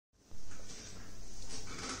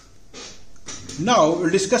Now we'll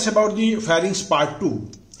discuss about the pharynx part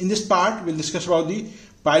 2. In this part we'll discuss about the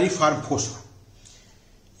piriform fossa.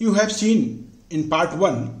 You have seen in part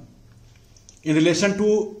 1 in relation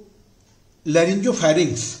to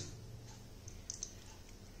laryngopharynx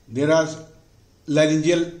there are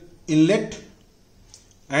laryngeal inlet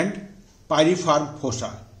and piriform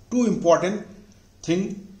fossa. Two important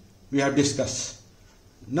things we have discussed.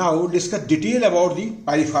 Now we'll discuss detail about the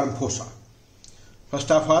piriform fossa. First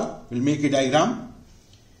of all, we'll make a diagram.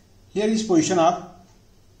 Here is position of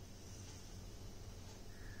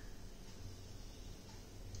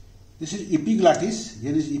this is epiglottis.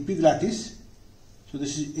 Here is epiglottis. So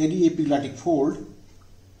this is any epiglottic fold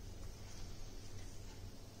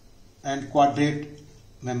and quadrate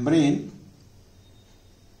membrane.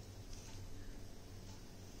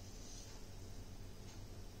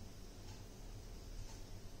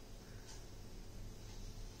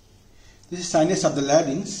 This is sinus of the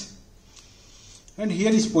larynx, and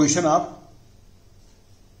here is position of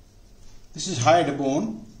this is hyoid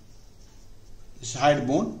bone. This is hyoid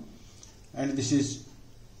bone, and this is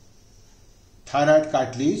thyroid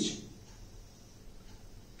cartilage.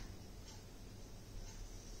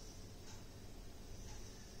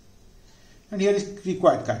 And here is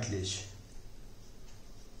cricoid cartilage.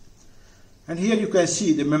 And here you can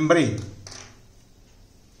see the membrane.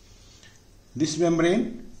 This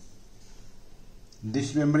membrane,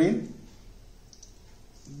 this membrane,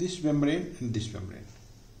 this membrane, and this membrane.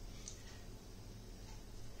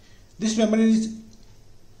 This membrane is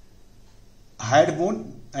hyoid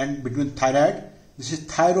bone and between thyroid. This is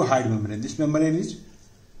thyroid membrane. This membrane is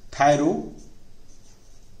thyroid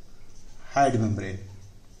membrane.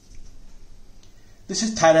 This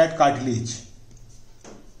is thyroid cartilage.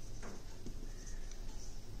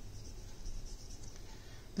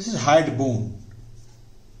 This is hyoid bone.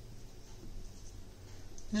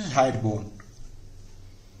 This is hyoid bone.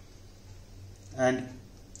 And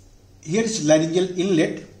here is laryngeal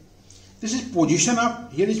inlet. This is position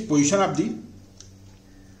of, here is position of the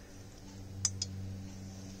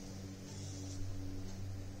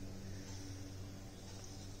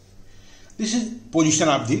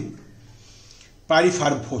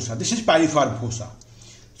piriform fossa. This is piriform fossa.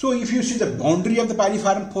 So if you see the boundary of the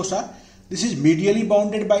piriform fossa, this is medially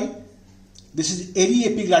bounded by, this is airy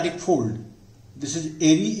epiglottic fold. This is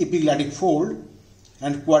airy epiglottic fold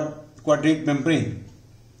and quadrate membrane.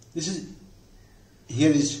 This is,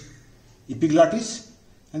 here is epiglottis,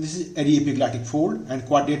 and this is airy epiglottic fold and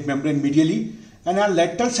quadrate membrane medially. And on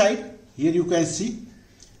lateral side, here you can see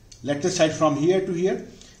lateral side from here to here.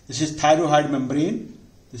 This is thyroid membrane.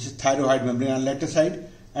 This is thyroid membrane on lateral side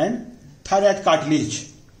and thyroid cartilage.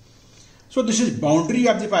 So this is boundary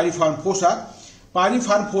of the piriform fossa.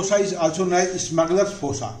 Piriform fossa is also known as smuggler's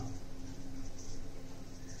fossa.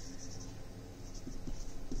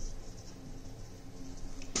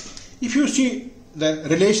 If you see the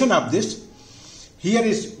relation of this, here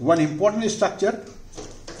is one important structure,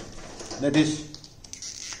 that is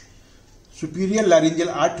superior laryngeal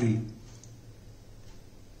artery.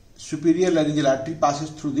 Superior laryngeal artery passes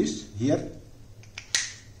through this here.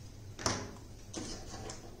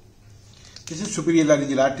 This is superior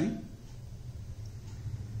laryngeal artery.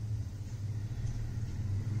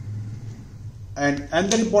 And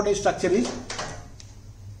another important structure is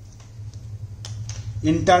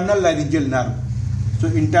internal laryngeal nerve. So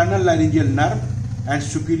internal laryngeal nerve and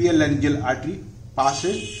superior laryngeal artery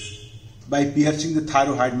passes by piercing the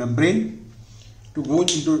thyroid membrane to go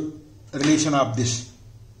into relation of this.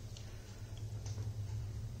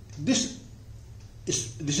 This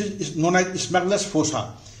is known as smuggler's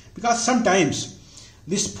fossa, because sometimes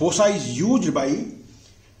this fossa is used by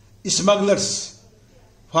smugglers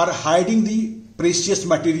for hiding the precious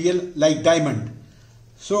material like diamond.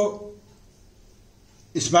 So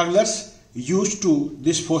smugglers used to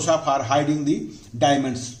this fossa for hiding the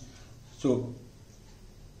diamonds. So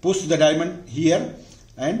push the diamond here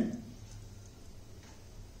and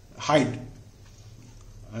hide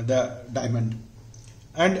the diamond.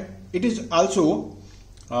 And it is also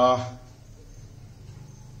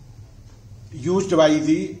used by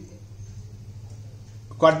the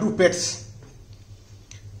quadrupeds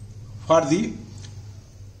for the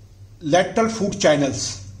lateral food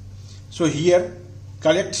channels. So here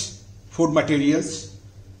collects food materials.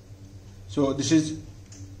 So this is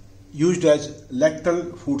used as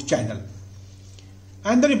lateral food channel.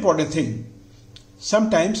 Another important thing,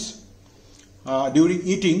 sometimes during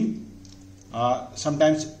eating,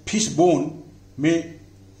 sometimes fish bone may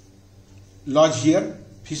lodge here,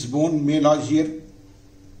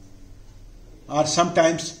 or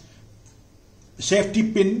sometimes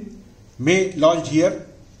safety pin may lodge here.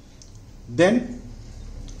 Then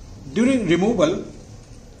during removal,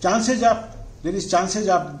 there is chances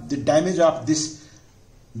of the damage of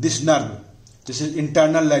this nerve. This is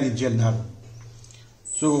internal laryngeal nerve.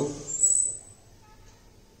 So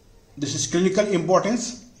this is clinical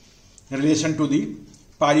importance in relation to the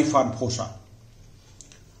piriform fossa.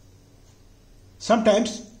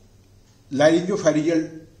 Sometimes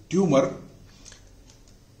laryngopharyngeal tumor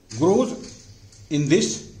grows in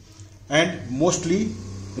this and mostly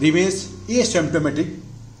remains asymptomatic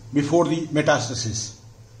before the metastasis.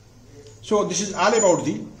 So this is all about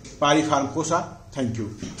the piriform fossa. Thank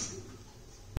you.